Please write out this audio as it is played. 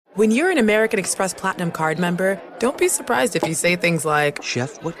When you're an American Express Platinum card member, don't be surprised if you say things like,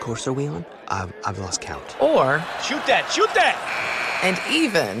 "Chef, what course are we on? I've lost count." Or, Shoot that! And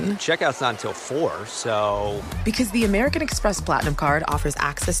even, Checkout's not until 4, so... Because the American Express Platinum Card offers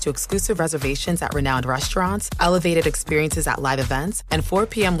access to exclusive reservations at renowned restaurants, elevated experiences at live events, and 4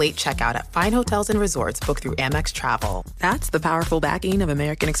 p.m. late checkout at fine hotels and resorts booked through Amex Travel. That's the powerful backing of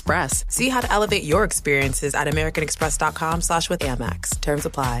American Express. See how to elevate your experiences at americanexpress.com/withAmex. Terms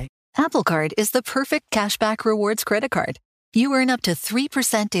apply. Apple Card is the perfect cashback rewards credit card. You earn up to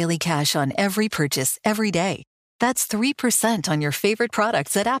 3% daily cash on every purchase every day. That's 3% on your favorite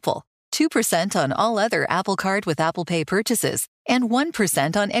products at Apple, 2% on all other Apple Card with Apple Pay purchases, and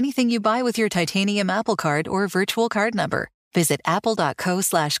 1% on anything you buy with your titanium Apple Card or virtual card number. Visit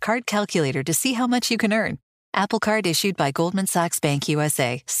apple.co/card calculator to see how much you can earn. Apple Card issued by Goldman Sachs Bank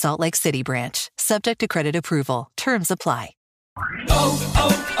USA, Salt Lake City branch. Subject to credit approval. Terms apply.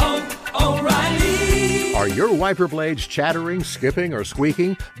 O'Reilly. Are your wiper blades chattering, skipping, or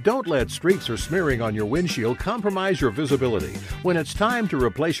squeaking? Don't let streaks or smearing on your windshield compromise your visibility. When it's time to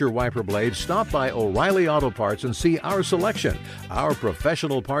replace your wiper blades, stop by O'Reilly Auto Parts and see our selection. Our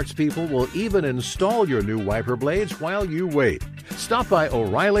professional parts people will even install your new wiper blades while you wait. Stop by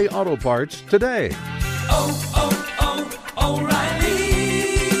O'Reilly Auto Parts today. O'Reilly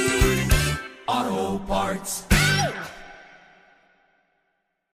Auto Parts.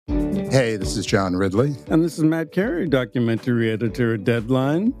 Hey, this is John Ridley. And this is Matt Carey, documentary editor at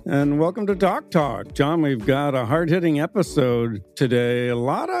Deadline. And welcome to Doc Talk. John, we've got a hard-hitting episode today. A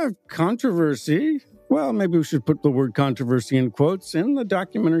lot of controversy. Well, maybe we should put the word controversy in quotes in the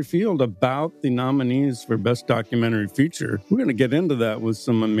documentary field about the nominees for Best Documentary Feature. We're going to get into that with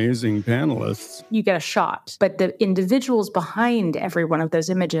some amazing panelists. You get a shot, but the individuals behind every one of those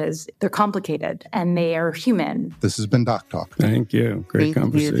images, they're complicated and they are human. This has been Doc Talk. Thank you. Great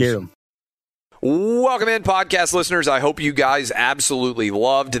conversation. Welcome in, podcast listeners. I hope you guys absolutely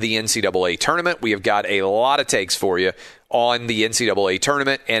loved the NCAA tournament. We have got a lot of takes for you on the NCAA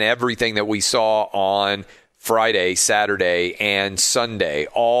tournament and everything that we saw on Friday, Saturday, and Sunday.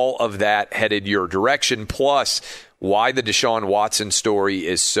 All of that headed your direction, plus why the Deshaun Watson story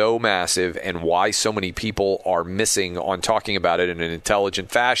is so massive and why so many people are missing on talking about it in an intelligent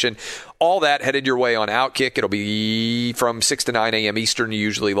fashion. All that headed your way on Outkick. It'll be from 6 to 9 a.m. Eastern,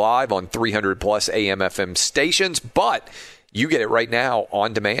 usually live on 300-plus AM FM stations. But you get it right now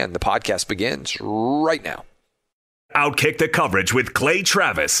on demand. The podcast begins right now. Outkick the coverage with Clay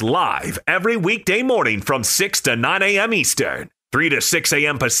Travis live every weekday morning from 6 to 9 a.m. Eastern, 3 to 6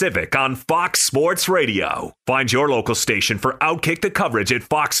 a.m. Pacific on Fox Sports Radio. Find your local station for Outkick the coverage at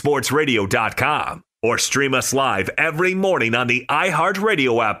foxsportsradio.com. Or stream us live every morning on the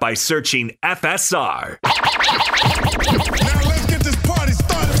iHeartRadio app by searching FSR. Now let's get this party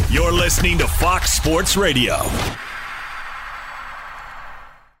started. You're listening to Fox Sports Radio.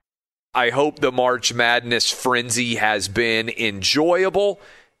 I hope the March Madness frenzy has been enjoyable,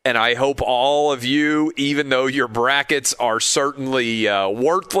 and I hope all of you, even though your brackets are certainly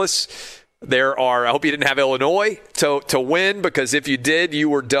worthless, I hope you didn't have Illinois to win, because if you did, you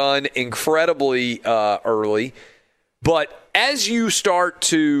were done incredibly early. But as you start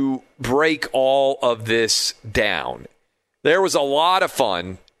to break all of this down, there was a lot of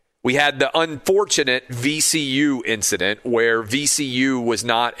fun. We had the unfortunate VCU incident where VCU was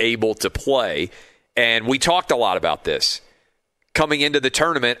not able to play, and we talked a lot about this. Coming into the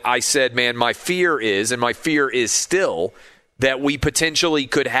tournament, I said, man, my fear is still, that we potentially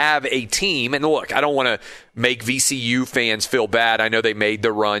could have a team. And look, I don't want to make VCU fans feel bad. I know they made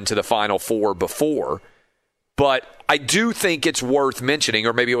the run to the Final Four before. But I do think it's worth mentioning,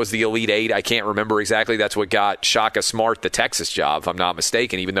 or maybe it was the Elite Eight. I can't remember exactly. That's what got Shaka Smart the Texas job, if I'm not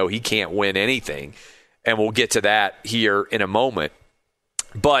mistaken, even though he can't win anything. And we'll get to that here in a moment.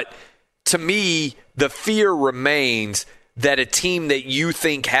 But to me, the fear remains that a team that you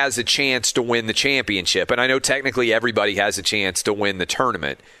think has a chance to win the championship, and I know technically everybody has a chance to win the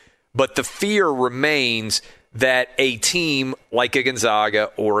tournament, but the fear remains that a team like a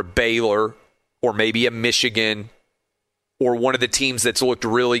Gonzaga or a Baylor or maybe a Michigan or one of the teams that's looked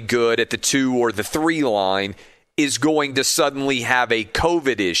really good at the 2 or the 3 line is going to suddenly have a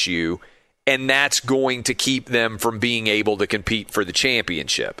COVID issue, and that's going to keep them from being able to compete for the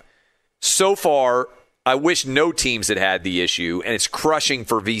championship. So far, I wish no teams had the issue, and it's crushing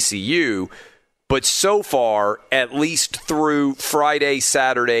for VCU. But so far, at least through Friday,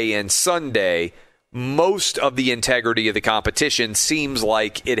 Saturday, and Sunday, most of the integrity of the competition seems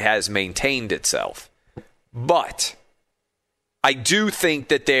like it has maintained itself. But I do think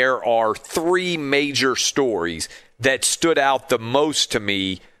that there are 3 major stories that stood out the most to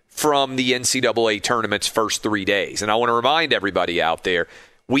me from the NCAA tournament's first 3 days. And I want to remind everybody out there,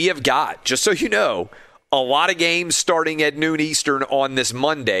 we have got, just so you know, a lot of games starting at noon Eastern on this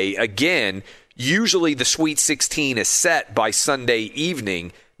Monday. Again, usually the Sweet 16 is set by Sunday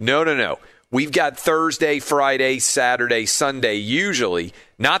evening. No. We've got Thursday, Friday, Saturday, Sunday, usually.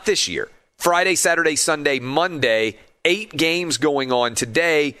 Not this year. Friday, Saturday, Sunday, Monday, 8 games going on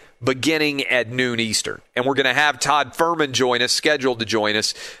today, beginning at noon Eastern. And we're going to have Todd Fuhrman scheduled to join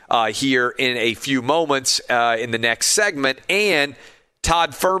us here in a few moments in the next segment. And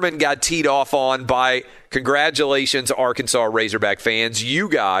Todd Fuhrman got teed off on by, congratulations, Arkansas Razorback fans. You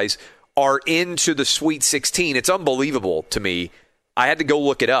guys are into the Sweet 16. It's unbelievable to me. I had to go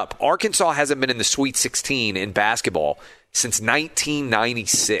look it up. Arkansas hasn't been in the Sweet 16 in basketball since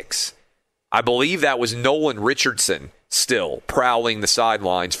 1996. I believe that was Nolan Richardson still prowling the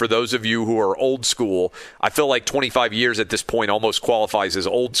sidelines. For those of you who are old school, I feel like 25 years at this point almost qualifies as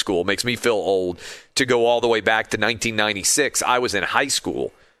old school. Makes me feel old to go all the way back to 1996. I was in high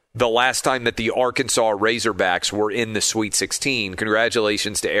school the last time that the Arkansas Razorbacks were in the Sweet 16.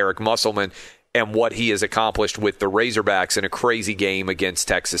 Congratulations to Eric Musselman and what he has accomplished with the Razorbacks in a crazy game against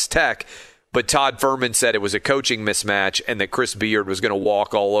Texas Tech. But Todd Fuhrman said it was a coaching mismatch and that Chris Beard was going to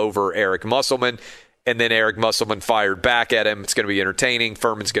walk all over Eric Musselman. And then Eric Musselman fired back at him. It's going to be entertaining.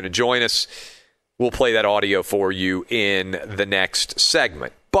 Fuhrman's going to join us. We'll play that audio for you in the next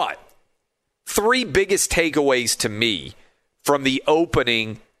segment. But 3 biggest takeaways to me from the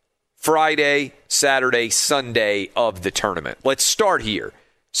opening Friday, Saturday, Sunday of the tournament. Let's start here.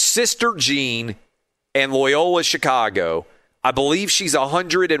 Sister Jean and Loyola Chicago. I believe she's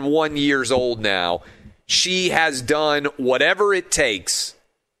 101 years old now. She has done whatever it takes.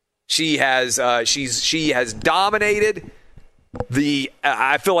 She has dominated the.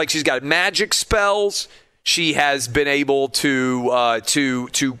 I feel like she's got magic spells. She has been able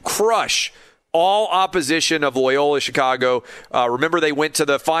to crush all opposition of Loyola Chicago. Remember, they went to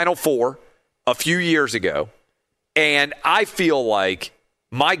the Final Four a few years ago, and I feel like,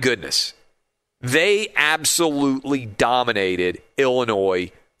 my goodness, they absolutely dominated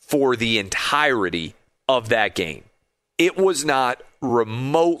Illinois for the entirety of that game. It was not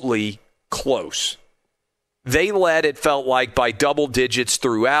remotely close. They led, it felt like, by double digits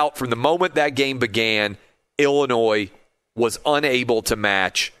throughout. From the moment that game began, Illinois was unable to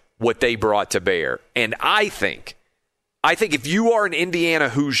match what they brought to bear. And I think if you are an Indiana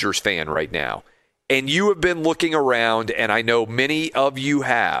Hoosiers fan right now, and you have been looking around, and I know many of you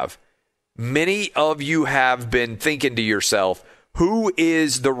have been thinking to yourself, who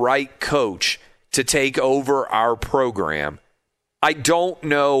is the right coach to take over our program? I don't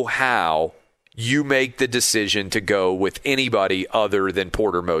know how you make the decision to go with anybody other than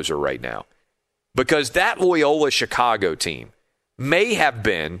Porter Moser right now. Because that Loyola Chicago team may have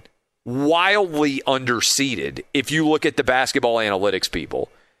been wildly underseeded if you look at the basketball analytics people.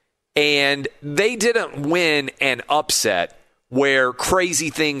 And they didn't win an upset where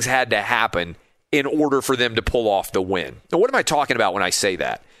crazy things had to happen in order for them to pull off the win. Now, what am I talking about when I say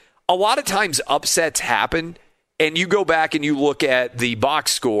that? A lot of times upsets happen, and you go back and you look at the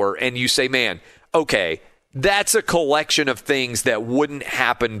box score and you say, man, okay, that's a collection of things that wouldn't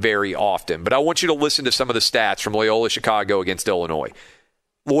happen very often. But I want you to listen to some of the stats from Loyola Chicago against Illinois.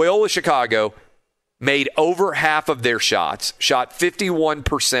 Loyola Chicago made over half of their shots, shot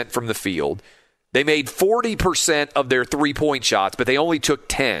 51% from the field. They made 40% of their three-point shots, but they only took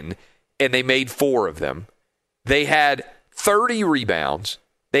 10, and they made 4 of them. They had 30 rebounds.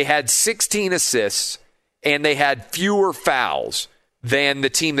 They had 16 assists, and they had fewer fouls than the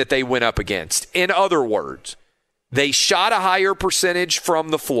team that they went up against. In other words, they shot a higher percentage from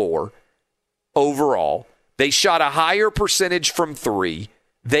the floor overall. They shot a higher percentage from 3.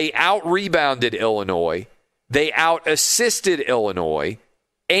 They out-rebounded Illinois. They out-assisted Illinois.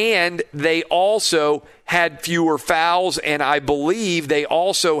 And they also had fewer fouls, and I believe they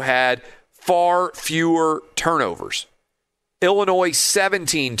also had far fewer turnovers. Illinois,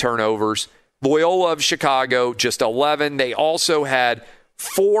 17 turnovers. Loyola of Chicago, just 11. They also had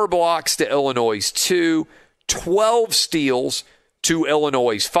 4 blocks to Illinois' 2, 12 steals to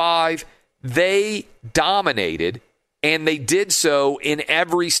Illinois' 5. They dominated, and they did so in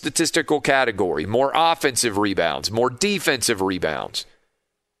every statistical category. More offensive rebounds, more defensive rebounds.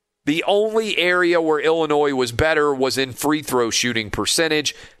 The only area where Illinois was better was in free throw shooting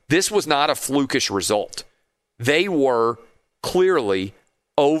percentage. This was not a flukish result. They were clearly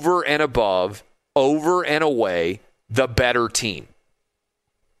over and above, over and away, the better team.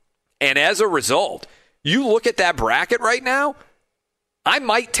 And as a result, you look at that bracket right now, I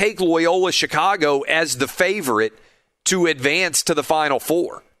might take Loyola Chicago as the favorite to advance to the Final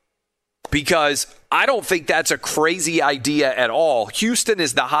Four. because I don't think that's a crazy idea at all. Houston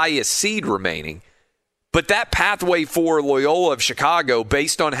is the highest seed remaining, but that pathway for Loyola of Chicago,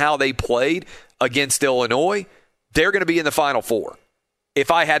 based on how they played against Illinois, they're going to be in the Final Four.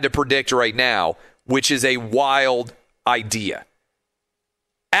 If I had to predict right now, which is a wild idea.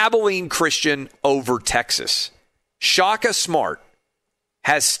 Abilene Christian over Texas. Shaka Smart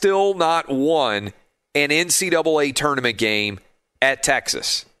has still not won an NCAA tournament game at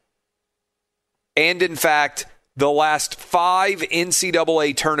Texas. And in fact, the last 5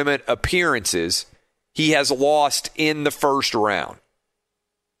 NCAA tournament appearances, he has lost in the first round.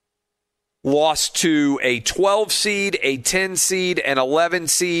 Lost to a 12 seed, a 10 seed, an 11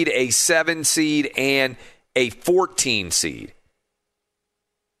 seed, a 7 seed, and a 14 seed.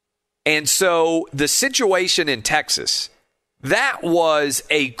 And so the situation in Texas, that was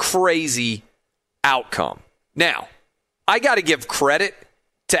a crazy outcome. Now, I got to give credit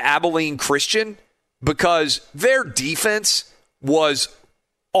to Abilene Christian because their defense was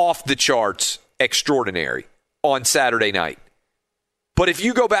off the charts extraordinary on Saturday night. But if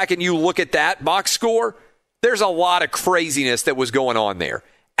you go back and you look at that box score, there's a lot of craziness that was going on there.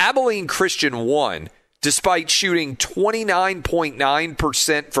 Abilene Christian won despite shooting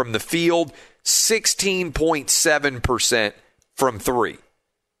 29.9% from the field, 16.7% from three.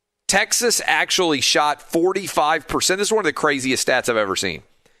 Texas actually shot 45%. This is one of the craziest stats I've ever seen.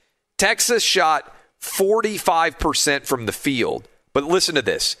 Texas shot 45% from the field. But listen to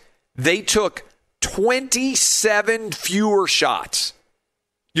this. They took 27 fewer shots.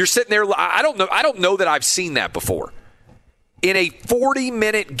 You're sitting there, I don't know that I've seen that before. In a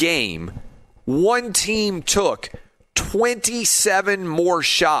 40-minute game, one team took 27 more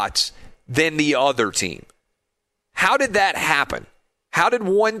shots than the other team. How did that happen? How did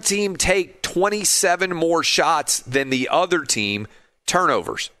one team take 27 more shots than the other team?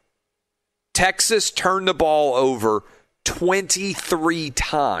 Turnovers. Texas turned the ball over 23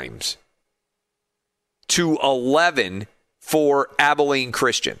 times to 11 for Abilene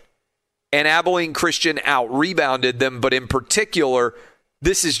Christian. And Abilene Christian out-rebounded them, but in particular,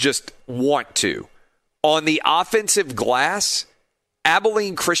 this is just want to. On the offensive glass,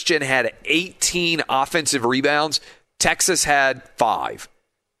 Abilene Christian had 18 offensive rebounds. Texas had 5.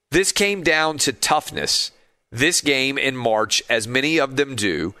 This came down to toughness this game in March, as many of them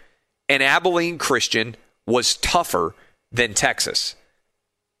do, and Abilene Christian was tougher than Texas.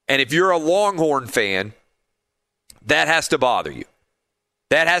 And if you're a Longhorn fan, that has to bother you.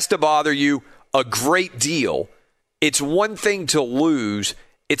 That has to bother you a great deal. It's one thing to lose.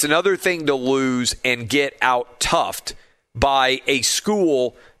 It's another thing to lose and get out-toughed by a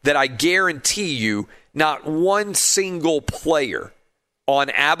school that I guarantee you not one single player on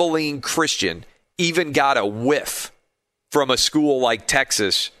Abilene Christian even got a whiff from a school like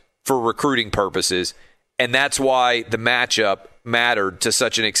Texas for recruiting purposes. And that's why the matchup mattered to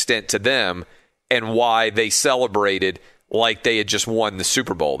such an extent to them and why they celebrated like they had just won the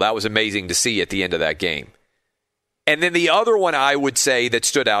Super Bowl. That was amazing to see at the end of that game. And then the other one I would say that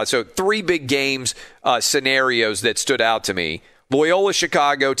stood out, so 3 big games scenarios that stood out to me. Loyola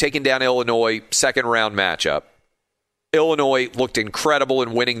Chicago taking down Illinois, second-round matchup. Illinois looked incredible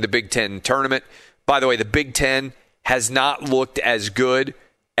in winning the Big Ten tournament. By the way, the Big Ten has not looked as good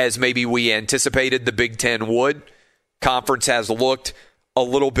as maybe we anticipated the Big Ten would. Conference has looked a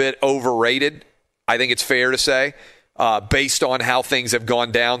little bit overrated, I think it's fair to say, based on how things have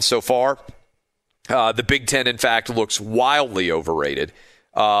gone down so far. The Big Ten, in fact, looks wildly overrated.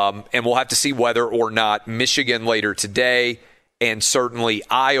 And we'll have to see whether or not Michigan later today and certainly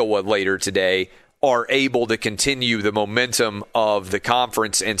Iowa later today are able to continue the momentum of the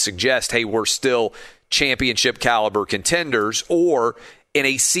conference and suggest, hey, we're still championship caliber contenders, or in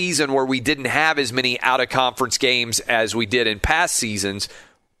a season where we didn't have as many out-of-conference games as we did in past seasons,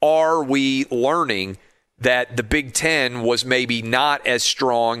 are we learning that the Big Ten was maybe not as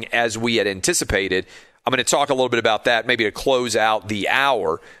strong as we had anticipated? I'm going to talk a little bit about that maybe to close out the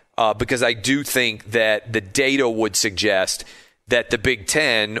hour because I do think that the data would suggest that the Big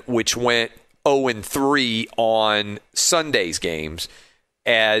Ten, which went 0-3 on Sunday's games,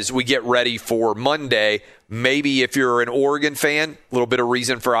 as we get ready for Monday, maybe if you're an Oregon fan, a little bit of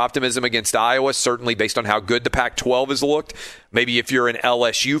reason for optimism against Iowa, certainly based on how good the Pac-12 has looked. Maybe if you're an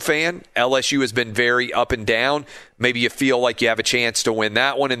LSU fan, LSU has been very up and down. Maybe you feel like you have a chance to win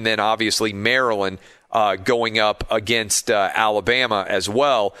that one. And then obviously Maryland going up against Alabama as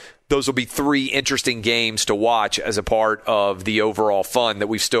well. Those will be 3 interesting games to watch as a part of the overall fun that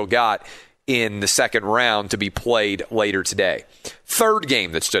we've still got in the second round to be played later today. Third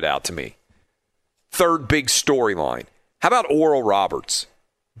game that stood out to me. Third big storyline. How about Oral Roberts?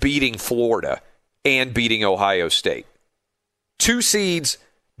 beating Florida and beating Ohio State. 2 seeds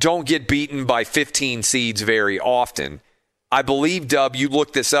don't get beaten by 15 seeds very often. I believe, Dub, you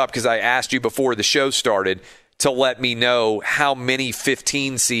looked this up because I asked you before the show started to let me know how many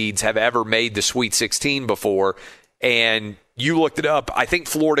 15 seeds have ever made the Sweet 16 before, and you looked it up. I think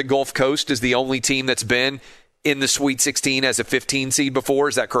Florida Gulf Coast is the only team that's been in the Sweet 16 as a 15 seed before.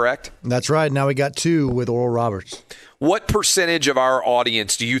 Is that correct? That's right. Now we got 2 with Oral Roberts. What percentage of our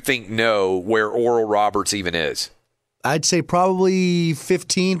audience do you think know where Oral Roberts even is? I'd say probably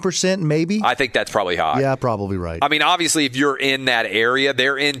 15%, maybe. I think that's probably high. Yeah, probably right. I mean, obviously, if you're in that area,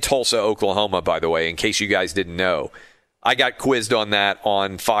 they're in Tulsa, Oklahoma, by the way, in case you guys didn't know. I got quizzed on that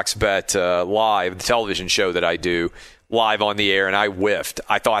on Fox Bet Live, the television show that I do, live on the air, and I whiffed.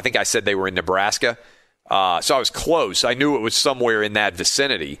 I think I said they were in Nebraska. So I was close. I knew it was somewhere in that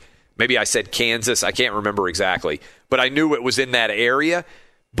vicinity. Maybe I said Kansas. I can't remember exactly. But I knew it was in that area.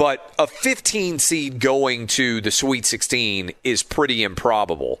 But a 15 seed going to the Sweet 16 is pretty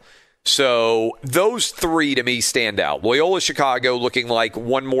improbable. So those 3 to me stand out. Loyola Chicago looking like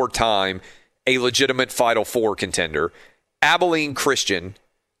one more time a legitimate Final Four contender. Abilene Christian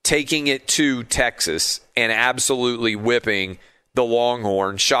taking it to Texas and absolutely whipping the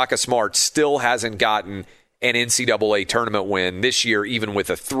Longhorns. Shaka Smart still hasn't gotten an NCAA tournament win this year. Even with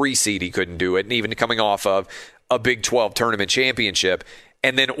a 3 seed, he couldn't do it. And even coming off of a Big 12 tournament championship.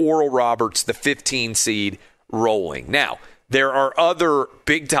 And then Oral Roberts, the 15 seed, rolling. Now, there are other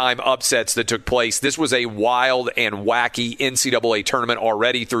big-time upsets that took place. This was a wild and wacky NCAA tournament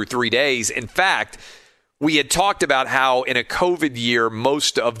already through 3 days. In fact, we had talked about how in a COVID year,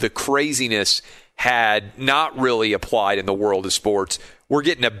 most of the craziness had not really applied in the world of sports. We're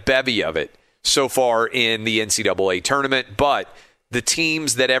getting a bevy of it so far in the NCAA tournament. But the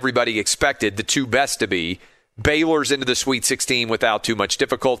teams that everybody expected, the 2 best to be, Baylor's into the Sweet 16 without too much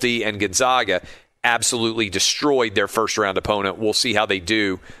difficulty, and Gonzaga absolutely destroyed their first-round opponent. We'll see how they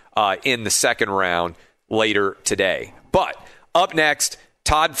do in the second round later today. But up next,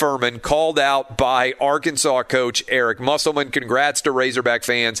 Todd Furman called out by Arkansas coach Eric Musselman. Congrats to Razorback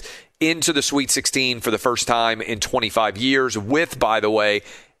fans into the Sweet 16 for the first time in 25 years with, by the way,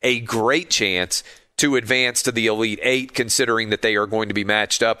 a great chance to advance to the Elite Eight, considering that they are going to be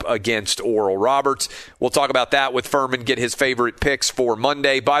matched up against Oral Roberts. We'll talk about that with Furman, get his favorite picks for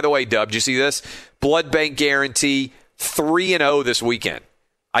Monday. By the way, Dub, did you see this? Blood Bank Guarantee, 3-0 this weekend.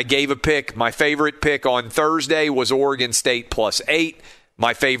 I gave a pick. My favorite pick on Thursday was Oregon State +8.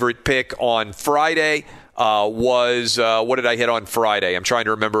 My favorite pick on Friday was, what did I hit on Friday? I'm trying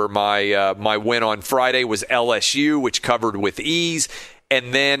to remember. My win on Friday was LSU, which covered with ease.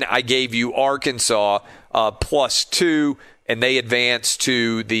 And then I gave you Arkansas +2, and they advanced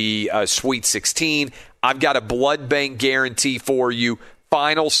to the Sweet 16. I've got a blood bank guarantee for you.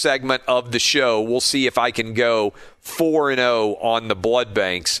 Final segment of the show. We'll see if I can go 4-0 on the blood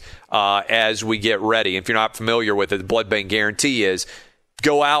banks as we get ready. If you're not familiar with it, the blood bank guarantee is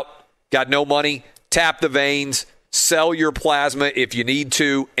go out, got no money, tap the veins, sell your plasma if you need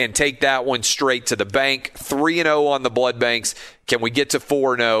to, and take that one straight to the bank. 3-0 on the blood banks. Can we get to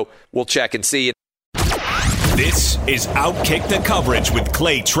 4-0? We'll check and see. This is Outkick the Coverage with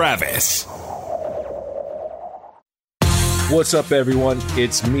Clay Travis. What's up, everyone?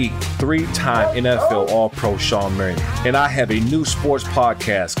 It's me, 3-time NFL All-Pro Sean Merriman, and I have a new sports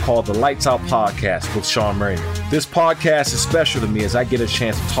podcast called the Lights Out Podcast with Sean Merriman. This podcast is special to me as I get a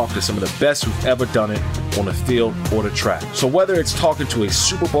chance to talk to some of the best who've ever done it on the field or the track. So whether it's talking to a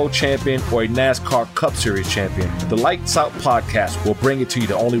Super Bowl champion or a NASCAR Cup Series champion, the Lights Out Podcast will bring it to you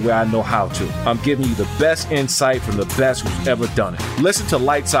the only way I know how to. I'm giving you the best insight from the best who's ever done it. Listen to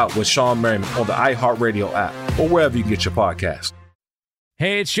Lights Out with Sean Merriman on the iHeartRadio app or wherever you get your podcast.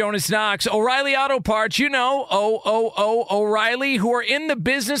 Hey, it's Jonas Knox. O'Reilly Auto Parts, you know, O'Reilly, who are in the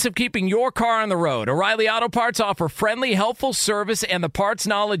business of keeping your car on the road. O'Reilly Auto Parts offer friendly, helpful service and the parts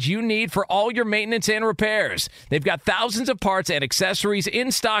knowledge you need for all your maintenance and repairs. They've got thousands of parts and accessories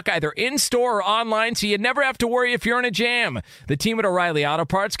in stock, either in-store or online, so you never have to worry if you're in a jam. The team at O'Reilly Auto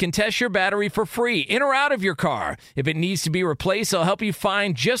Parts can test your battery for free, in or out of your car. If it needs to be replaced, they'll help you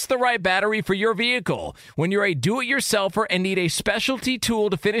find just the right battery for your vehicle. When you're a do-it-yourselfer and need a specialty tool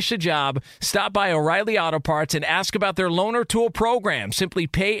to finish the job, stop by O'Reilly Auto Parts and ask about their loaner tool program. Simply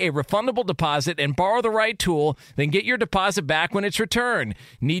pay a refundable deposit and borrow the right tool, then get your deposit back when it's returned.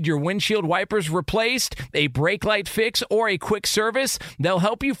 Need your windshield wipers replaced, a brake light fix, or a quick service? They'll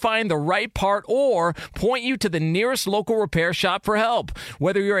help you find the right part or point you to the nearest local repair shop for help.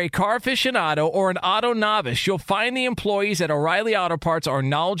 Whether you're a car aficionado or an auto novice, you'll find the employees at O'Reilly Auto Parts are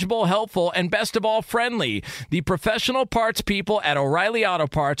knowledgeable, helpful, and best of all, friendly. The professional parts people at O'Reilly O'Reilly Auto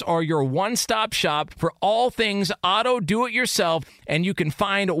Parts are your one-stop shop for all things auto do-it-yourself, and you can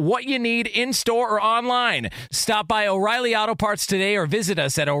find what you need in-store or online. Stop by O'Reilly Auto Parts today or visit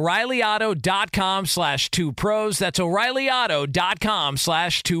us at O'ReillyAuto.com/2pros. That's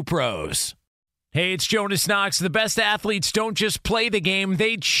O'ReillyAuto.com/2pros. Hey, it's Jonas Knox. The best athletes don't just play the game,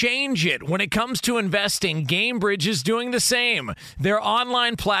 they change it. When it comes to investing, GameBridge is doing the same. Their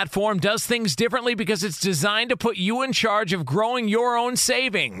online platform does things differently because it's designed to put you in charge of growing your own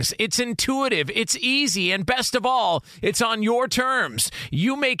savings. It's intuitive, it's easy, and best of all, it's on your terms.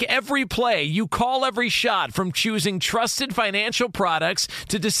 You make every play, you call every shot, from choosing trusted financial products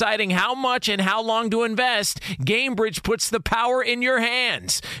to deciding how much and how long to invest. GameBridge puts the power in your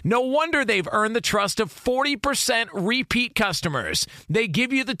hands. No wonder they've earned the trust of 40% repeat customers. They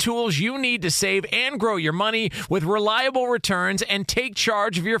give you the tools you need to save and grow your money with reliable returns and take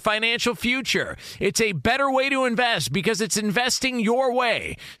charge of your financial future. It's a better way to invest because it's investing your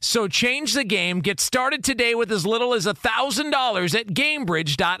way. So change the game. Get started today with as little as $1,000 at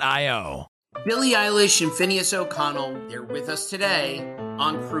GameBridge.io. Billie Eilish and Phineas O'Connell, they're with us today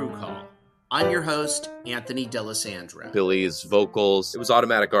on Crew Call. I'm your host, Anthony D'Alessandro. Billie's vocals, it was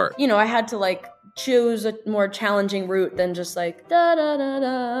automatic art. You know, I had to choose a more challenging route than just da da da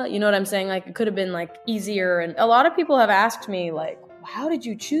da. You know what I'm saying? It could have been easier. And a lot of people have asked me how did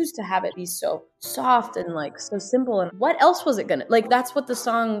you choose to have it be so soft and so simple? And what else was it gonna that's what the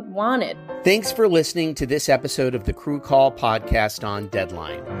song wanted. Thanks for listening to this episode of the Crew Call podcast on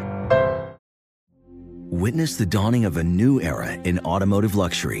Deadline. Witness the dawning of a new era in automotive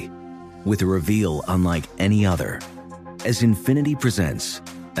luxury, with a reveal unlike any other, as Infiniti presents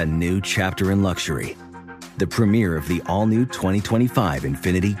a new chapter in luxury, the premiere of the all-new 2025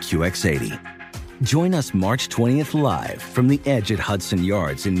 Infiniti QX80. Join us March 20th live from the Edge at Hudson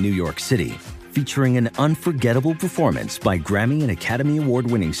Yards in New York City, featuring an unforgettable performance by Grammy and Academy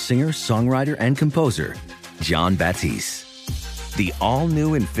Award-winning singer, songwriter, and composer, Jon Batiste. The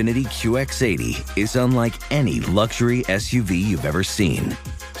all-new Infiniti QX80 is unlike any luxury SUV you've ever seen.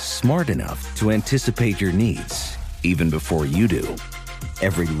 Smart enough to anticipate your needs, even before you do.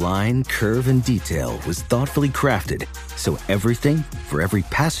 Every line, curve, and detail was thoughtfully crafted, so everything for every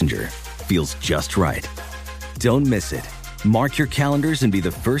passenger feels just right. Don't miss it. Mark your calendars and be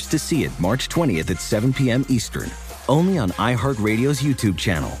the first to see it March 20th at 7 p.m. Eastern, only on iHeartRadio's YouTube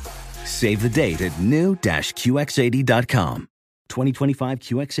channel. Save the date at new-QX80.com. 2025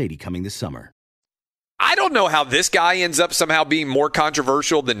 QX80 coming this summer. I don't know how this guy ends up somehow being more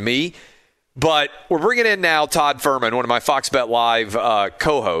controversial than me, but we're bringing in now Todd Fuhrman, one of my Fox Bet Live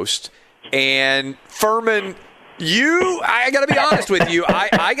co-hosts. And Fuhrman, I got to be honest with you.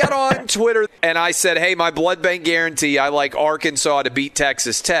 I got on Twitter and I said, hey, my blood bank guarantee, I like Arkansas to beat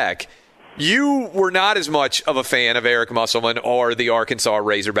Texas Tech. You were not as much of a fan of Eric Musselman or the Arkansas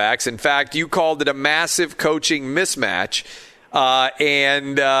Razorbacks. In fact, you called it a massive coaching mismatch.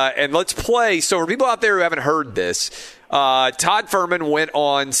 And let's play. So for people out there who haven't heard this, Todd Fuhrman went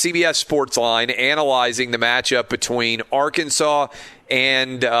on CBS Sportsline analyzing the matchup between Arkansas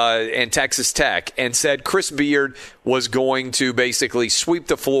and Texas Tech, and said Chris Beard was going to basically sweep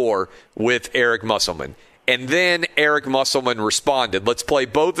the floor with Eric Musselman. And then Eric Musselman responded. Let's play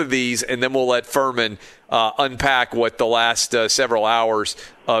both of these, and then we'll let Fuhrman unpack what the last several hours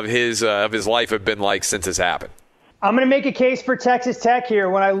of his life have been like since this happened. I'm going to make a case for Texas Tech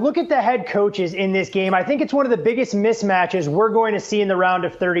here. When I look at the head coaches in this game, I think it's one of the biggest mismatches we're going to see in the round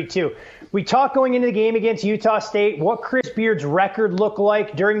of 32. We talked going into the game against Utah State, what Chris Beard's record looked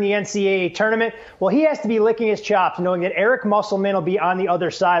like during the NCAA tournament. Well, he has to be licking his chops knowing that Eric Musselman will be on the other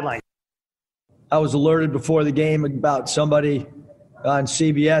sideline. I was alerted before the game about somebody on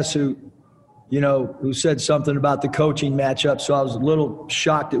CBS who said something about the coaching matchup. So I was a little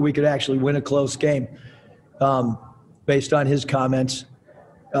shocked that we could actually win a close game. Based on his comments.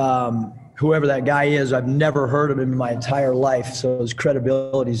 Whoever that guy is, I've never heard of him in my entire life, so his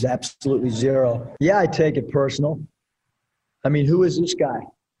credibility is absolutely zero. Yeah, I take it personal. I mean, who is this guy?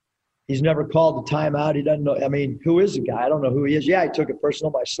 He's never called a timeout. He doesn't know. I mean, who is the guy? I don't know who he is. Yeah, I took it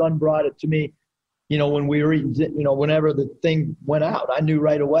personal. My son brought it to me, when we were eating, whenever the thing went out, I knew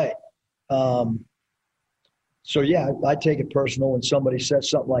right away. So, yeah, I take it personal when somebody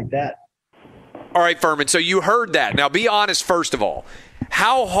says something like that. All right, Fuhrman, so you heard that. Now, be honest, first of all.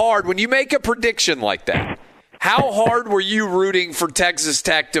 How hard, when you make a prediction like that, how hard were you rooting for Texas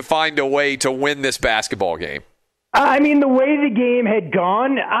Tech to find a way to win this basketball game? I mean, the way the game had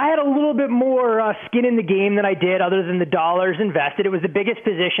gone, I had a little bit more skin in the game than I did other than the dollars invested. It was the biggest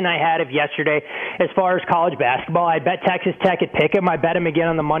position I had of yesterday as far as college basketball. I bet Texas Tech at Pick'em. I bet them again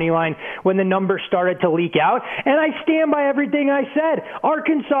on the money line when the numbers started to leak out. And I stand by everything I said.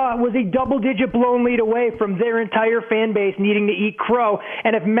 Arkansas was a double-digit blown lead away from their entire fan base needing to eat crow.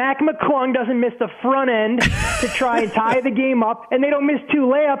 And if Mac McClung doesn't miss the front end to try and tie the game up, and they don't miss 2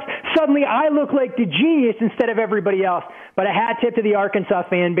 layups, suddenly I look like the genius instead of everybody else. But a hat tip to the Arkansas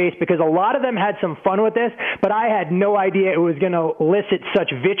fan base because a lot of them had some fun with this, but I had no idea it was going to elicit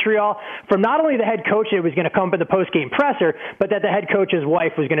such vitriol from not only the head coach that it was going to come up in the post-game presser, but that the head coach's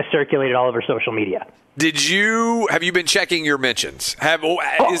wife was going to circulate it all over social media. Have you been checking your mentions?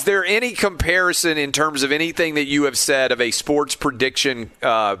 Is there any comparison in terms of anything that you have said of a sports prediction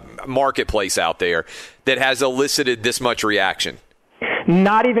marketplace out there that has elicited this much reaction?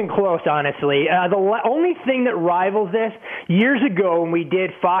 Not even close, honestly. The only thing that rivals this, years ago when we did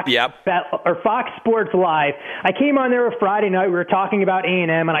Fox Sports Live, I came on there a Friday night. We were talking about A&M,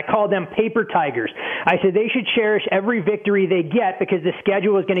 and I called them paper tigers. I said they should cherish every victory they get because the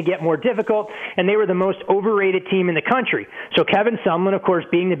schedule is going to get more difficult, and they were the most overrated team in the country. So Kevin Sumlin, of course,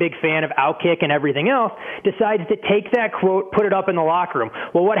 being the big fan of Outkick and everything else, decides to take that quote, put it up in the locker room.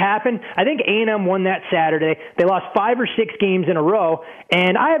 Well, what happened? I think A&M won that Saturday. They lost 5 or 6 games in a row.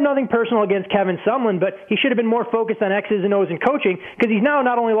 And I have nothing personal against Kevin Sumlin, but he should have been more focused on X's and O's in coaching because he's now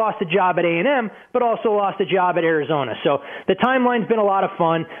not only lost a job at A&M, but also lost a job at Arizona. So the timeline's been a lot of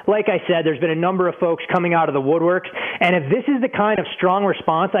fun. Like I said, there's been a number of folks coming out of the woodworks. And if this is the kind of strong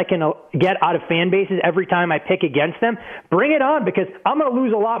response I can get out of fan bases every time I pick against them, bring it on because I'm going to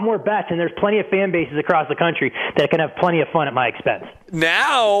lose a lot more bets, and there's plenty of fan bases across the country that can have plenty of fun at my expense.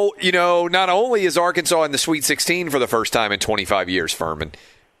 Now, not only is Arkansas in the Sweet 16 for the first time in 25 years, Furman,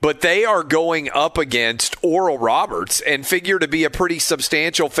 but they are going up against Oral Roberts and figure to be a pretty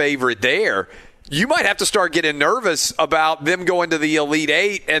substantial favorite there. You might have to start getting nervous about them going to the Elite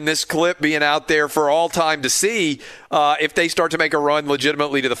Eight and this clip being out there for all time to see if they start to make a run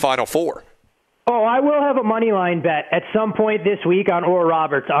legitimately to the Final Four. Oh, I will have a money line bet at some point this week on Oral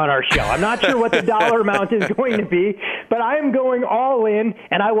Roberts on our show. I'm not sure what the dollar amount is going to be, but I am going all in,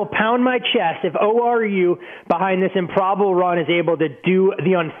 and I will pound my chest if ORU behind this improbable run is able to do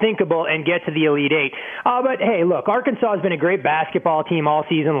the unthinkable and get to the Elite Eight. But hey, look, Arkansas has been a great basketball team all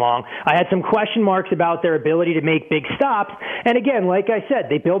season long. I had some question marks about their ability to make big stops, and again, like I said,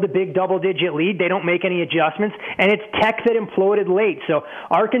 they build a big double-digit lead. They don't make any adjustments, and it's Tech that imploded late. So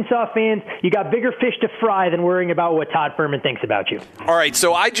Arkansas fans, you got bigger fish to fry than worrying about what Todd Furman thinks about you. All right,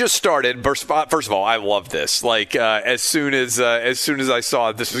 so I just started. First of all, I love this. Like as soon as I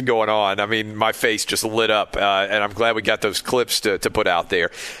saw this was going on, I mean, my face just lit up, and I'm glad we got those clips to put out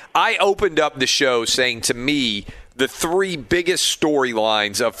there. I opened up the show saying, to me, the 3 biggest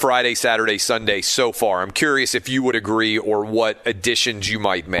storylines of Friday, Saturday, Sunday so far. I'm curious if you would agree or what additions you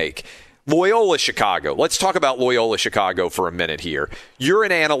might make. Loyola Chicago. Let's talk about Loyola Chicago for a minute here. You're an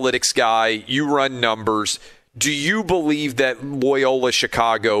analytics guy. You run numbers. Do you believe that Loyola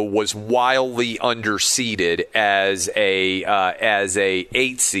Chicago was wildly underseeded as a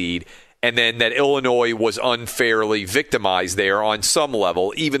 8 seed, and then that Illinois was unfairly victimized there on some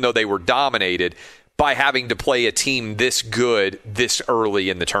level, even though they were dominated by having to play a team this good this early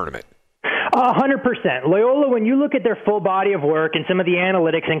in the tournament? 100%. Loyola, when you look at their full body of work and some of the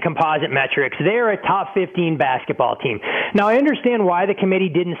analytics and composite metrics, they're a top 15 basketball team. Now, I understand why the committee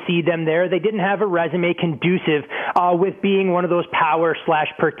didn't see them there. They didn't have a resume conducive with being one of those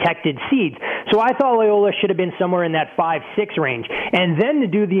power/protected seeds. So I thought Loyola should have been somewhere in that 5-6 range. And then to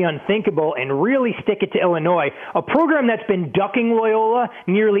do the unthinkable and really stick it to Illinois, a program that's been ducking Loyola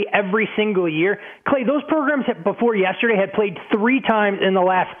nearly every single year. Clay, those programs before yesterday had played 3 times in the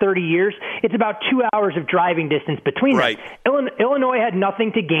last 30 years. It's about 2 hours of driving distance between them. Illinois had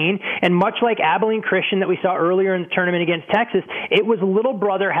nothing to gain, and much like Abilene Christian that we saw earlier in the tournament against Texas, it was little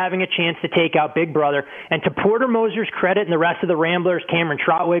brother having a chance to take out big brother. And to Porter Moser's credit and the rest of the Ramblers, Cameron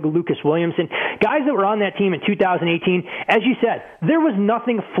Trotwig, Lucas Williamson, guys that were on that team in 2018, as you said, there was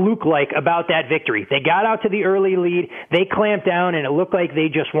nothing fluke-like about that victory. They got out to the early lead, they clamped down, and it looked like they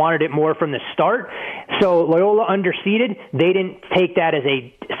just wanted it more from the start. So Loyola underseeded. They didn't take that as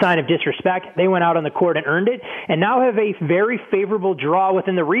a sign of disrespect. They went out on the court and earned it, and now have a very favorable draw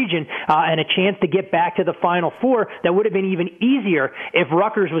within the region and a chance to get back to the Final Four that would have been even easier if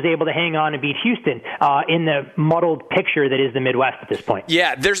Rutgers was able to hang on and beat Houston in the muddled picture that is the Midwest at this point.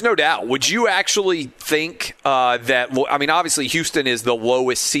 Yeah, there's no doubt. Would you actually think that, I mean, obviously Houston is the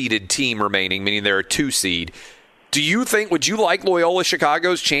lowest seeded team remaining, meaning they're a 2 seed. Would you like Loyola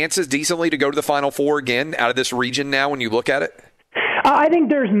Chicago's chances decently to go to the Final Four again out of this region now when you look at it? I think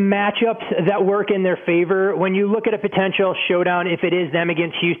there's matchups that work in their favor. When you look at a potential showdown, if it is them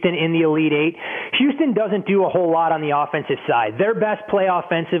against Houston in the Elite Eight, Houston doesn't do a whole lot on the offensive side. Their best play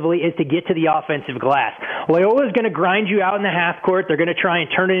offensively is to get to the offensive glass. Loyola is going to grind you out in the half court. They're going to try and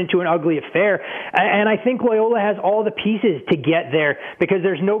turn it into an ugly affair. And I think Loyola has all the pieces to get there because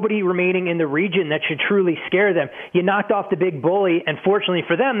there's nobody remaining in the region that should truly scare them. You knocked off the big bully, and fortunately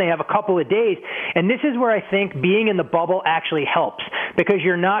for them, they have a couple of days. And this is where I think being in the bubble actually helps, because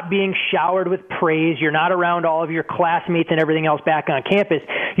you're not being showered with praise. You're not around all of your classmates and everything else back on campus.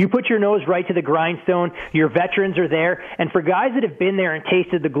 You put your nose right to the grindstone. Your veterans are there. And for guys that have been there and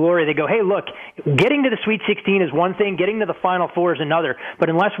tasted the glory, they go, hey, look, getting to the Sweet 16 is one thing. Getting to the Final Four is another. But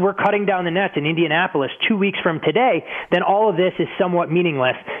unless we're cutting down the nets in Indianapolis 2 weeks from today, then all of this is somewhat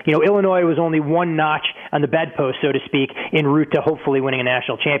meaningless. Illinois was only one notch on the bedpost, so to speak, en route to hopefully winning a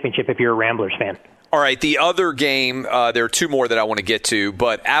national championship if you're a Ramblers fan. All right, the other game, there are two more that I want to get to,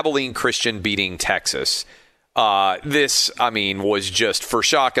 but Abilene Christian beating Texas. This was just for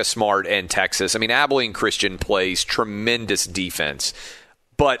Shaka Smart and Texas. Abilene Christian plays tremendous defense,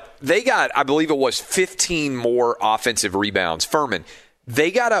 but they got, I believe it was 15 more offensive rebounds. Furman,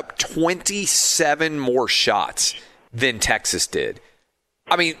 they got up 27 more shots than Texas did.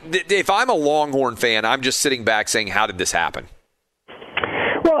 If I'm a Longhorn fan, I'm just sitting back saying, how did this happen?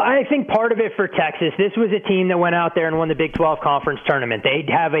 Well, I think part of it for Texas, this was a team that went out there and won the Big 12 Conference Tournament. They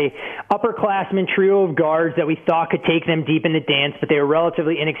have a upperclassman trio of guards that we thought could take them deep in the dance, but they were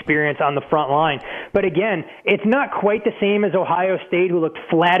relatively inexperienced on the front line. But again, it's not quite the same as Ohio State, who looked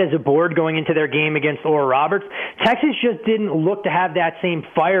flat as a board going into their game against Oral Roberts. Texas just didn't look to have that same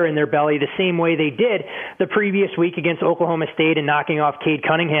fire in their belly the same way they did the previous week against Oklahoma State and knocking off Cade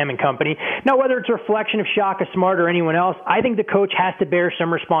Cunningham and company. Now, whether it's a reflection of Shaka Smart or anyone else, I think the coach has to bear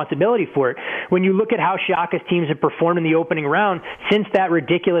some responsibility for it. When you look at how Shaka's teams have performed in the opening round since that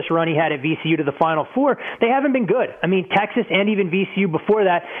ridiculous run he had at VCU to the Final Four, they haven't been good. Texas and even VCU before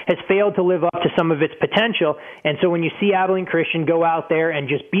that has failed to live up to some of its potential. And so when you see Abilene Christian go out there and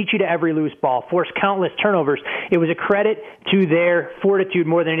just beat you to every loose ball, force countless turnovers, it was a credit to their fortitude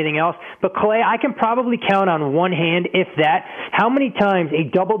more than anything else. But Clay, I can probably count on one hand, if that, how many times a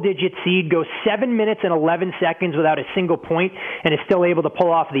double-digit seed goes 7 minutes and 11 seconds without a single point and is still able to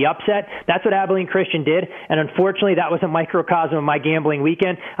pull off the upset. That's what Abilene Christian did, and unfortunately that was a microcosm of my gambling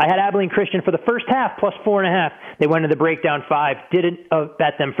weekend. I had Abilene Christian for the first half plus 4.5. They went to the breakdown 5, didn't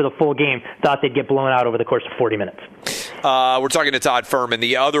bet them for the full game, thought they'd get blown out over the course of 40 minutes. We're talking to Todd Furman.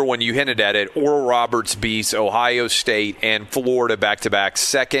 The other one, you hinted at it, Oral Roberts beats Ohio State and Florida back-to-back,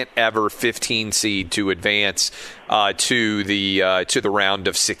 second ever 15 seed to advance to the round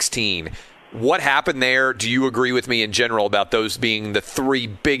of 16. What happened there? Do you agree with me in general about those being the three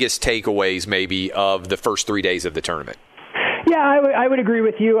biggest takeaways maybe of the first 3 days of the tournament? Yeah, I would agree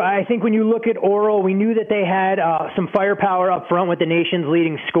with you. I think when you look at Oral, we knew that they had some firepower up front with the nation's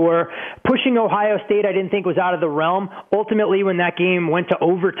leading scorer. Pushing Ohio State, I didn't think was out of the realm. Ultimately, when that game went to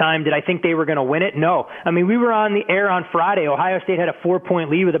overtime, did I think they were going to win it? No. We were on the air on Friday. Ohio State had a 4-point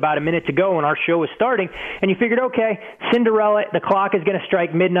lead with about a minute to go when our show was starting, and you figured, okay, Cinderella, the clock is going to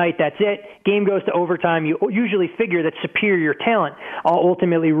strike midnight, that's it. Game goes to overtime. You usually figure that superior talent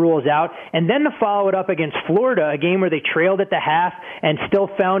ultimately rules out. And then to follow it up against Florida, a game where they trailed at the half and still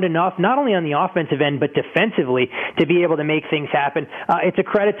found enough, not only on the offensive end, but defensively, to be able to make things happen. It's a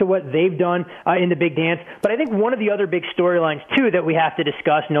credit to what they've done in the big dance. But I think one of the other big storylines, too, that we have to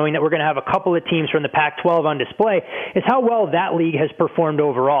discuss, knowing that we're going to have a couple of teams from the Pac-12 on display, is how well that league has performed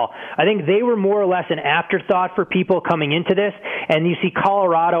overall. I think they were more or less an afterthought for people coming into this, and you see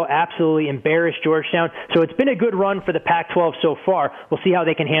Colorado absolutely embarrass Georgetown. So it's been a good run for the Pac-12 so far. We'll see how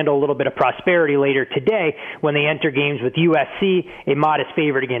they can handle a little bit of prosperity later today when they enter games with USC, a modest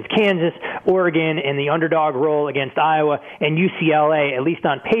favorite against Kansas, Oregon in the underdog role against Iowa, and UCLA, at least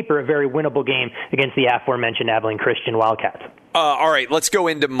on paper, a very winnable game against the aforementioned Abilene Christian Wildcats. All right, let's go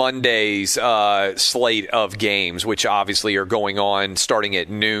into Monday's slate of games, which obviously are going on starting at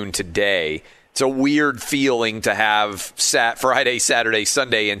noon today. It's a weird feeling to have Friday, Saturday,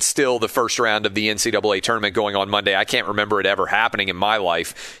 Sunday, and still the first round of the NCAA tournament going on Monday. I can't remember it ever happening in my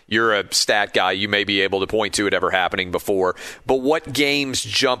life. You're a stat guy. You may be able to point to it ever happening before. But what games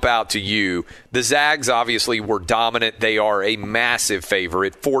jump out to you? The Zags obviously were dominant. They are a massive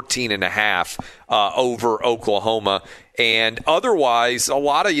favorite, 14.5 over Oklahoma. And otherwise, a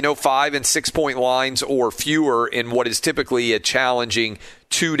lot of 5 and 6 point lines or fewer in what is typically a challenging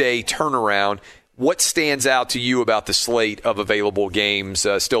 2-day turnaround. What stands out to you about the slate of available games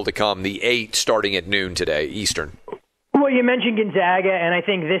still to come, the 8 starting at noon today, Eastern? Well, you mentioned Gonzaga, and I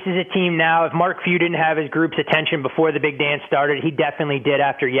think this is a team now, if Mark Few didn't have his group's attention before the big dance started, he definitely did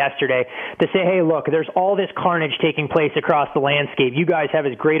after yesterday, to say, hey, look, there's all this carnage taking place across the landscape. You guys have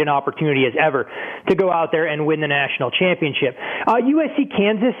as great an opportunity as ever to go out there and win the national championship.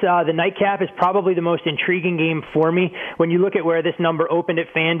 USC-Kansas, the nightcap, is probably the most intriguing game for me. When you look at where this number opened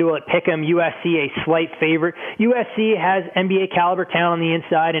at FanDuel at Pick'em, USC a slight favorite. USC has NBA caliber talent on the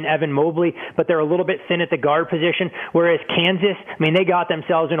inside and Evan Mobley, but they're a little bit thin at the guard position, whereas Kansas, I mean, they got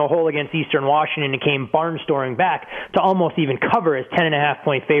themselves in a hole against Eastern Washington and came barnstorming back to almost even cover as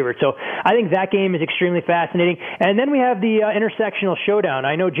 10.5-point favorite. So I think that game is extremely fascinating. And then we have the intersectional showdown.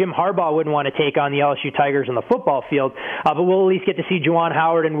 I know Jim Harbaugh wouldn't want to take on the LSU Tigers on the football field, but we'll at least get to see Juwan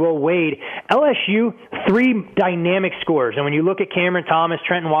Howard and Will Wade. LSU, 3 dynamic scorers. And when you look at Cameron Thomas,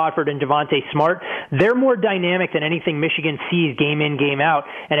 Trenton Watford, and Devontae Smart, they're more dynamic than anything Michigan sees game in, game out.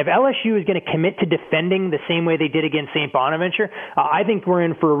 And if LSU is going to commit to defending the same way they did against St. Bonaventure, I think we're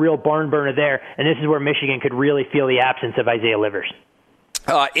in for a real barn burner there, and this is where Michigan could really feel the absence of Isaiah Livers.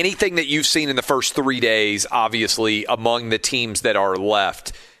 Anything that you've seen in the first 3 days, obviously, among the teams that are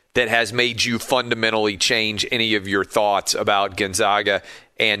left, that has made you fundamentally change any of your thoughts about Gonzaga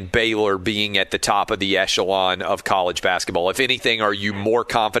and Baylor being at the top of the echelon of college basketball? If anything, are you more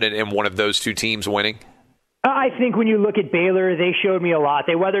confident in one of those 2 teams winning? I think when you look at Baylor, they showed me a lot.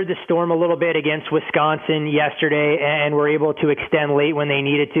 They weathered the storm a little bit against Wisconsin yesterday and were able to extend late when they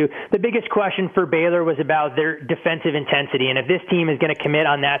needed to. The biggest question for Baylor was about their defensive intensity, and if this team is going to commit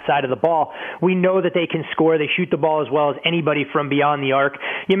on that side of the ball, we know that they can score. They shoot the ball as well as anybody from beyond the arc.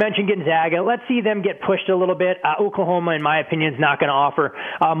 You mentioned Gonzaga. Let's see them get pushed a little bit. Oklahoma, in my opinion, is not going to offer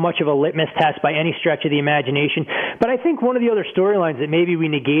much of a litmus test by any stretch of the imagination. But I think one of the other storylines that maybe we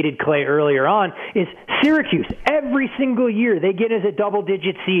negated, Clay, earlier on is Syracuse. Every single year they get as a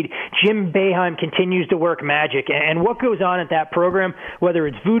double-digit seed. Jim Boeheim continues to work magic. And what goes on at that program, whether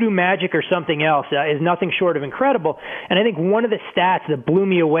it's voodoo magic or something else, is nothing short of incredible. And I think one of the stats that blew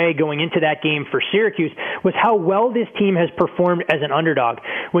me away going into that game for Syracuse was how well this team has performed as an underdog.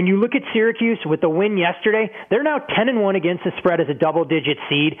 When you look at Syracuse with the win yesterday, they're now 10-1 against the spread as a double-digit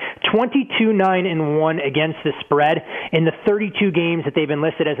seed, 22-9-1 against the spread in the 32 games that they've been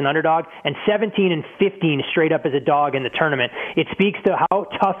listed as an underdog, and 17-15 straight up as a dog in the tournament. It speaks to how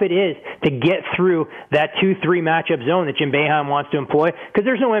tough it is to get through that 2-3 matchup zone that Jim Boeheim wants to employ, because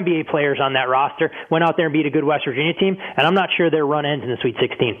there's no NBA players on that roster. Went out there and beat a good West Virginia team, and I'm not sure their run ends in the Sweet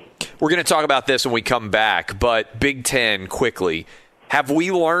 16. We're going to talk about this when we come back, but Big Ten, quickly. Have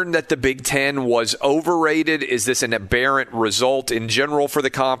we learned that the Big Ten was overrated? Is this an aberrant result in general for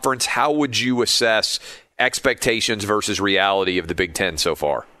the conference? How would you assess expectations versus reality of the Big Ten so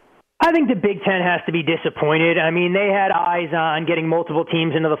far? I think the Big Ten has to be disappointed. I mean, they had eyes on getting multiple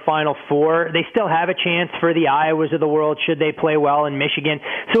teams into the Final Four. They still have a chance for the Iowas of the world should they play well in Michigan.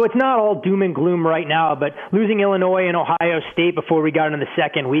 So it's not all doom and gloom right now, but losing Illinois and Ohio State before we got into the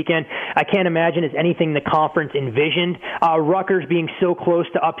second weekend, I can't imagine is anything the conference envisioned. Rutgers being so close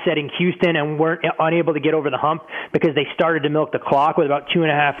to upsetting Houston and weren't unable to get over the hump because they started to milk the clock with about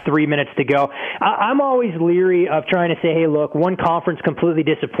 2.5, 3 minutes to go. I'm always leery of trying to say, hey, look, one conference completely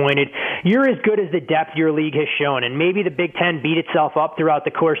disappointed. You're as good as the depth your league has shown, and maybe the Big Ten beat itself up throughout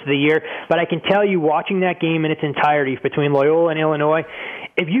the course of the year, but I can tell you, watching that game in its entirety between Loyola and Illinois,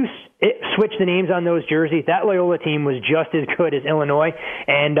 if you switch the names on those jerseys, that Loyola team was just as good as Illinois,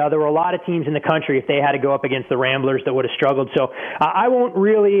 and there were a lot of teams in the country, if they had to go up against the Ramblers, that would have struggled. So I won't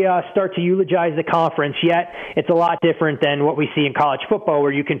really start to eulogize the conference yet. It's a lot different than what we see in college football,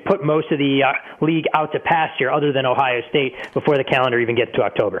 where you can put most of the league out to pasture other than Ohio State before the calendar even gets to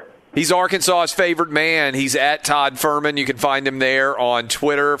October. He's Arkansas's favorite man. He's at Todd Furman. You can find him there on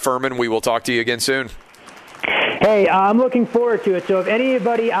Twitter. Furman, we will talk to you again soon. Hey, I'm looking forward to it. So if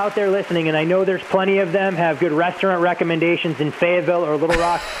anybody out there listening, and I know there's plenty of them, have good restaurant recommendations in Fayetteville or Little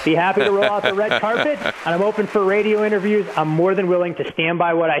Rock, be happy to roll out the red carpet. And I'm open for radio interviews. I'm more than willing to stand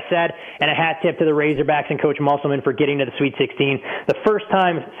by what I said. And a hat tip to the Razorbacks and Coach Musselman for getting to the Sweet 16. The first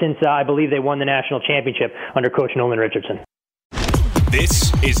time since I believe they won the national championship under Coach Nolan Richardson.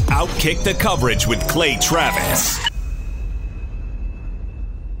 This is Outkick the Coverage with Clay Travis.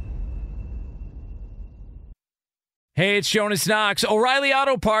 Hey, it's Jonas Knox. O'Reilly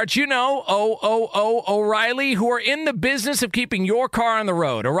Auto Parts, you know, O'Reilly, who are in the business of keeping your car on the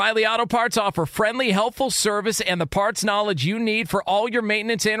road. O'Reilly Auto Parts offer friendly, helpful service and the parts knowledge you need for all your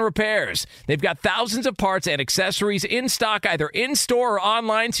maintenance and repairs. They've got thousands of parts and accessories in stock, either in-store or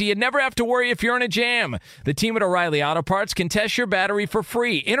online, so you never have to worry if you're in a jam. The team at O'Reilly Auto Parts can test your battery for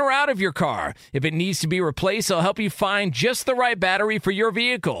free, in or out of your car. If it needs to be replaced, they'll help you find just the right battery for your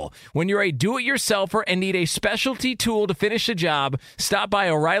vehicle. When you're a do-it-yourselfer and need a specialty tool to finish the job, stop by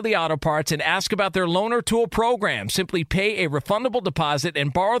O'Reilly Auto Parts and ask about their loaner tool program. Simply pay a refundable deposit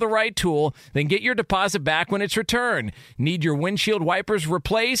and borrow the right tool, then get your deposit back when it's returned. Need your windshield wipers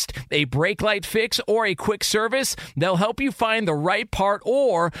replaced, a brake light fix, or a quick service? They'll help you find the right part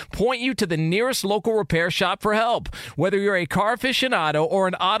or point you to the nearest local repair shop for help. Whether you're a car aficionado or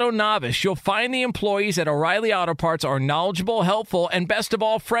an auto novice, you'll find the employees at O'Reilly Auto Parts are knowledgeable, helpful, and best of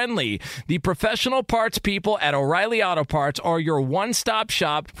all, friendly. The professional parts people at O'Reilly Auto Parts are your one-stop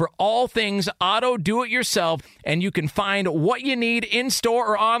shop for all things auto do-it-yourself, and you can find what you need in-store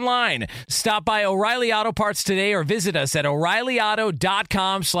or online. Stop by O'Reilly Auto Parts today or visit us at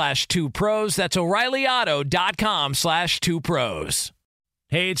O'ReillyAuto.com/2pros. That's O'ReillyAuto.com/2pros.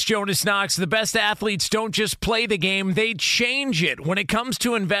 Hey, it's Jonas Knox. The best athletes don't just play the game, they change it. When it comes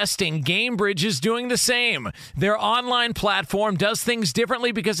to investing, GameBridge is doing the same. Their online platform does things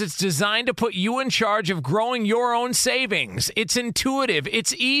differently because it's designed to put you in charge of growing your own savings. It's intuitive,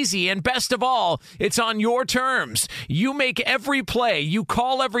 it's easy, and best of all, it's on your terms. You make every play, you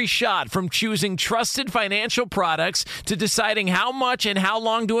call every shot, from choosing trusted financial products to deciding how much and how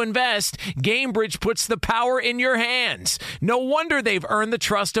long to invest. GameBridge puts the power in your hands. No wonder they've earned the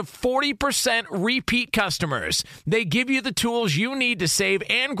trust of 40% repeat customers. They give you the tools you need to save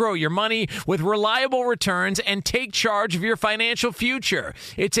and grow your money with reliable returns and take charge of your financial future.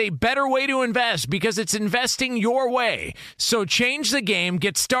 It's a better way to invest because it's investing your way. So change the game.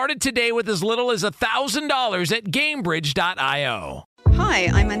 Get started today with as little as $1,000 at GameBridge.io. Hi,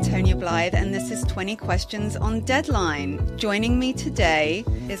 I'm Antonia Blythe, and this is 20 Questions on Deadline. Joining me today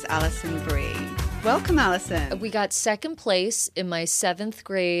is Alison Brie. Welcome, Alison. We got second place in my 7th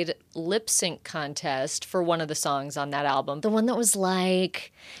grade lip sync contest for one of the songs on that album. The one that was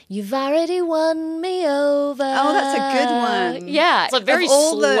like, "You've already won me over." Oh, that's a good one. Yeah. It's a very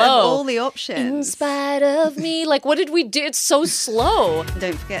slow. Of all the options. In spite of me. Like, what did we do? It's so slow.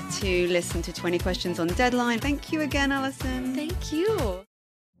 Don't forget to listen to 20 Questions on Deadline. Thank you again, Alison. Thank you.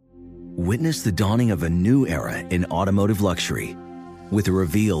 Witness the dawning of a new era in automotive luxury with a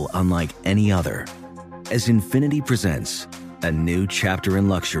reveal unlike any other as Infiniti presents a new chapter in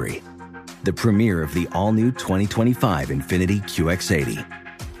luxury, the premiere of the all-new 2025 Infiniti QX80.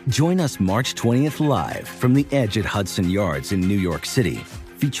 Join us March 20th live from the Edge at Hudson Yards in New York City,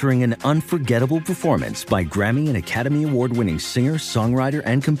 featuring an unforgettable performance by Grammy and Academy Award-winning singer, songwriter,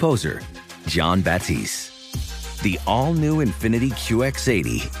 and composer, Jon Batiste. The all-new Infiniti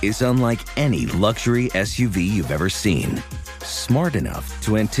QX80 is unlike any luxury SUV you've ever seen. Smart enough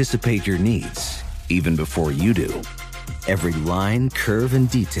to anticipate your needs, even before you do. Every line, curve, and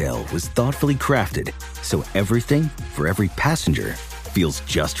detail was thoughtfully crafted, so everything for every passenger feels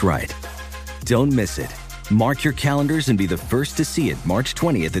just right. Don't miss it. Mark your calendars and be the first to see it March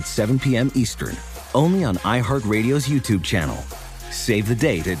 20th at 7 p.m. Eastern, only on iHeartRadio's YouTube channel. Save the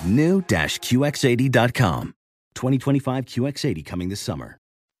date at new-QX80.com. 2025 QX80 coming this summer.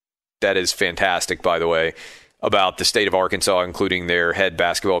 That is fantastic, by the way, about the state of Arkansas, including their head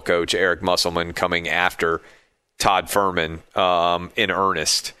basketball coach, Eric Musselman, coming after Todd Furman in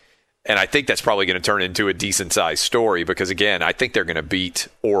earnest. And I think that's probably going to turn into a decent-sized story because, again, I think they're going to beat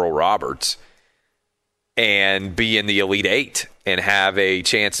Oral Roberts and be in the Elite Eight and have a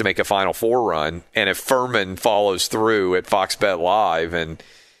chance to make a Final Four run. And if Furman follows through at Fox Bet Live and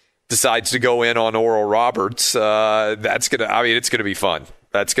decides to go in on Oral Roberts, it's going to be fun.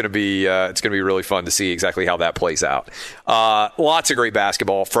 It's going to be really fun to see exactly how that plays out. Lots of great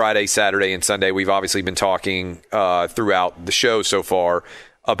basketball Friday, Saturday, and Sunday. We've obviously been talking throughout the show so far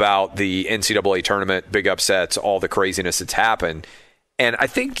about the NCAA tournament, big upsets, all the craziness that's happened. And I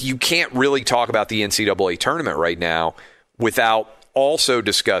think you can't really talk about the NCAA tournament right now without also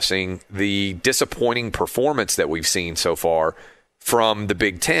discussing the disappointing performance that we've seen so far from the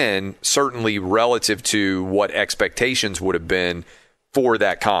Big Ten, certainly relative to what expectations would have been for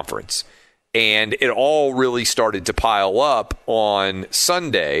that conference. And it all really started to pile up on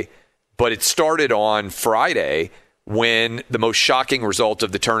Sunday, but it started on Friday when the most shocking result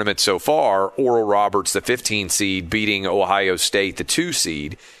of the tournament so far, Oral Roberts, the 15 seed, beating Ohio State, the 2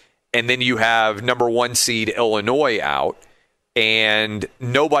 seed. And then you have number 1 seed Illinois out, and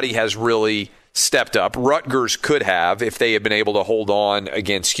nobody has really stepped up. Rutgers could have if they had been able to hold on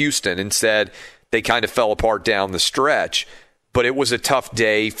against Houston. Instead, they kind of fell apart down the stretch. But it was a tough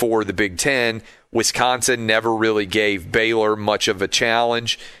day for the Big Ten. Wisconsin never really gave Baylor much of a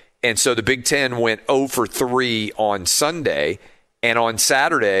challenge. And so the Big Ten went 0 for 3 on Sunday. And on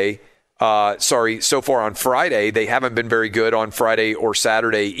Saturday, so far on Friday, they haven't been very good on Friday or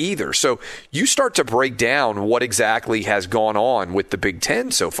Saturday either. So you start to break down what exactly has gone on with the Big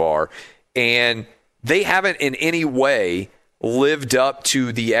Ten so far. And they haven't in any way lived up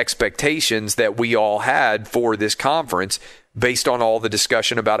to the expectations that we all had for this conference based on all the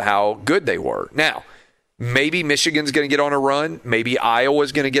discussion about how good they were. Now, maybe Michigan's going to get on a run. Maybe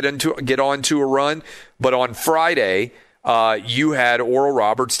Iowa's going to get onto a run. But on Friday, you had Oral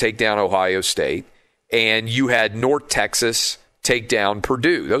Roberts take down Ohio State, and you had North Texas take down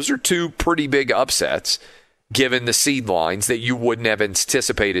Purdue. Those are two pretty big upsets, given the seed lines that you wouldn't have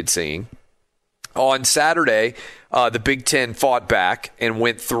anticipated seeing. On Saturday, the Big Ten fought back and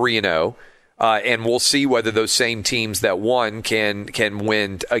went 3-0. And we'll see whether those same teams that won can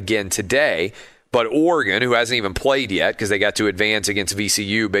win again today. But Oregon, who hasn't even played yet because they got to advance against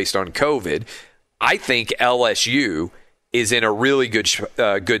VCU based on COVID, I think LSU is in a really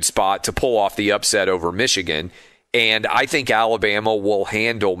good spot to pull off the upset over Michigan. And I think Alabama will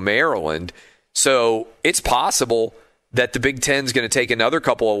handle Maryland. So it's possible that the Big Ten is going to take another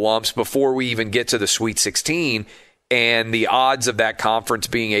couple of lumps before we even get to the Sweet 16. And the odds of that conference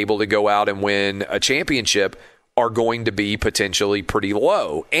being able to go out and win a championship are going to be potentially pretty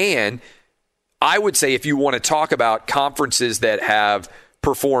low. And I would say if you want to talk about conferences that have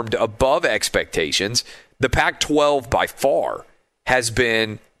performed above expectations, the Pac-12 by far has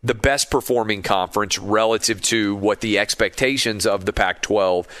been the best performing conference relative to what the expectations of the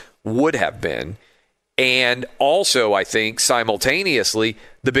Pac-12 would have been. And also, I think, simultaneously,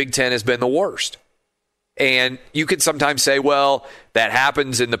 the Big Ten has been the worst. And you can sometimes say, well, that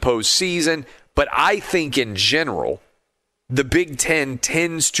happens in the postseason. But I think in general, the Big Ten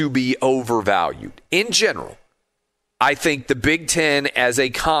tends to be overvalued. In general, I think the Big Ten as a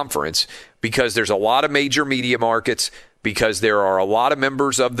conference, because there's a lot of major media markets, because there are a lot of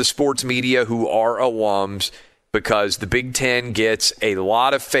members of the sports media who are alums, because the Big Ten gets a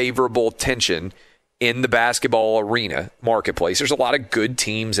lot of favorable attention in the basketball arena marketplace. There's a lot of good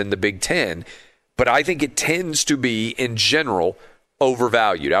teams in the Big Ten. But I think it tends to be, in general,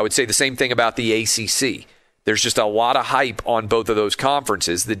 overvalued. I would say the same thing about the ACC. There's just a lot of hype on both of those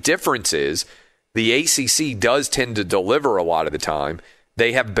conferences. The difference is the ACC does tend to deliver a lot of the time.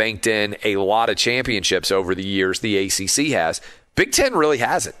 They have banked in a lot of championships over the years, the ACC has. Big Ten really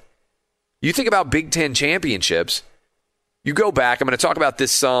hasn't. You think about Big Ten championships, you go back, I'm going to talk about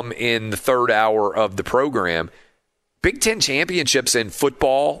this some in the third hour of the program. Big Ten championships in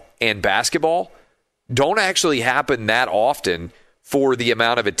football and basketball don't actually happen that often for the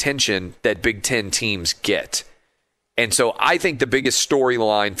amount of attention that Big Ten teams get. And so I think the biggest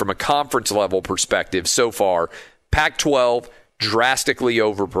storyline from a conference level perspective so far, Pac-12 drastically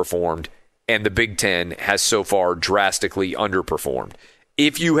overperformed, and the Big Ten has so far drastically underperformed.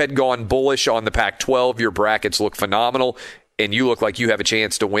 If you had gone bullish on the Pac-12, your brackets look phenomenal, and you look like you have a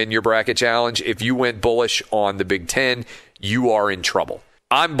chance to win your bracket challenge. If you went bullish on the Big Ten, you are in trouble.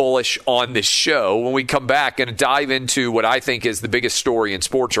 I'm bullish on this show. When we come back and dive into what I think is the biggest story in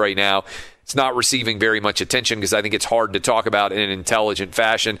sports right now, it's not receiving very much attention because I think it's hard to talk about in an intelligent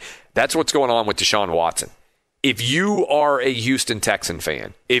fashion. That's what's going on with Deshaun Watson. If you are a Houston Texan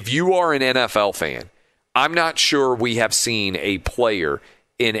fan, if you are an NFL fan, I'm not sure we have seen a player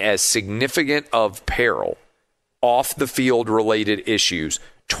in as significant of peril off the field related issues.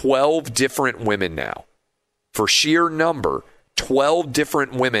 12 different women now. For sheer number, 12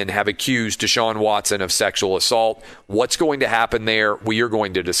 different women have accused Deshaun Watson of sexual assault. What's going to happen there? We are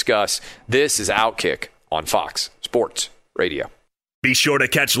going to discuss. This is Outkick on Fox Sports Radio. Be sure to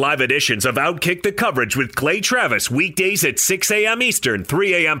catch live editions of Outkick the Coverage with Clay Travis weekdays at 6 a.m. Eastern,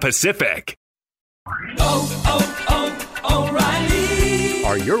 3 a.m. Pacific. O'Reilly.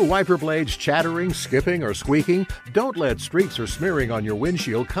 Are your wiper blades chattering, skipping, or squeaking? Don't let streaks or smearing on your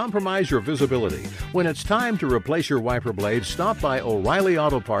windshield compromise your visibility. When it's time to replace your wiper blades, stop by O'Reilly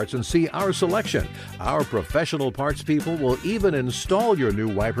Auto Parts and see our selection. Our professional parts people will even install your new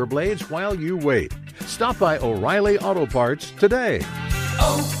wiper blades while you wait. Stop by O'Reilly Auto Parts today.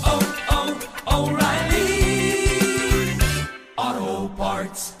 O'Reilly Auto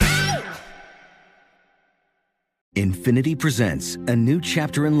Parts. Infiniti presents a new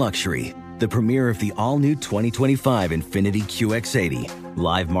chapter in luxury, the premiere of the all-new 2025 Infiniti QX80,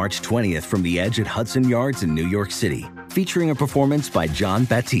 live March 20th from the Edge at Hudson Yards in New York City, featuring a performance by John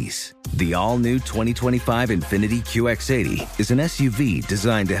Batiste. The all-new 2025 Infiniti QX80 is an SUV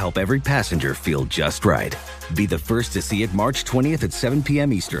designed to help every passenger feel just right. Be the first to see it March 20th at 7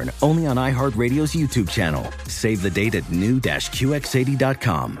 p.m. Eastern, only on iHeartRadio's YouTube channel. Save the date at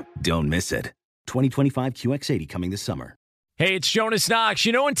new-QX80.com. Don't miss it. 2025 QX80 coming this summer. Hey, it's Jonas Knox.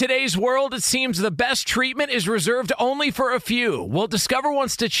 You know, in today's world, it seems the best treatment is reserved only for a few. Well, Discover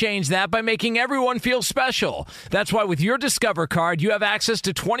wants to change that by making everyone feel special. That's why with your Discover card, you have access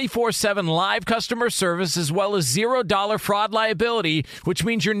to 24/7 live customer service as well as $0 fraud liability, which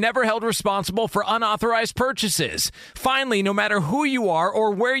means you're never held responsible for unauthorized purchases. Finally, no matter who you are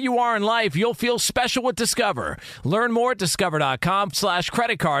or where you are in life, you'll feel special with Discover. Learn more at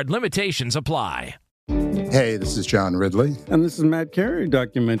discover.com/credit card. Limitations apply. Hey, this is John Ridley. And this is Matt Carey,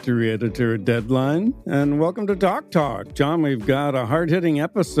 documentary editor at Deadline. And welcome to Talk Talk. John, we've got a hard-hitting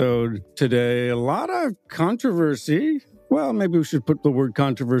episode today. A lot of controversy. Well, maybe we should put the word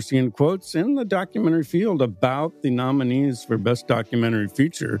controversy in quotes in the documentary field about the nominees for Best Documentary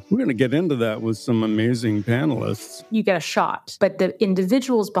Feature. We're going to get into that with some amazing panelists. You get a shot, but the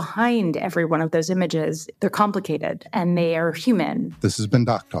individuals behind every one of those images, they're complicated and they are human. This has been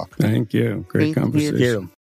Doc Talk. Thank you. Great conversation. You.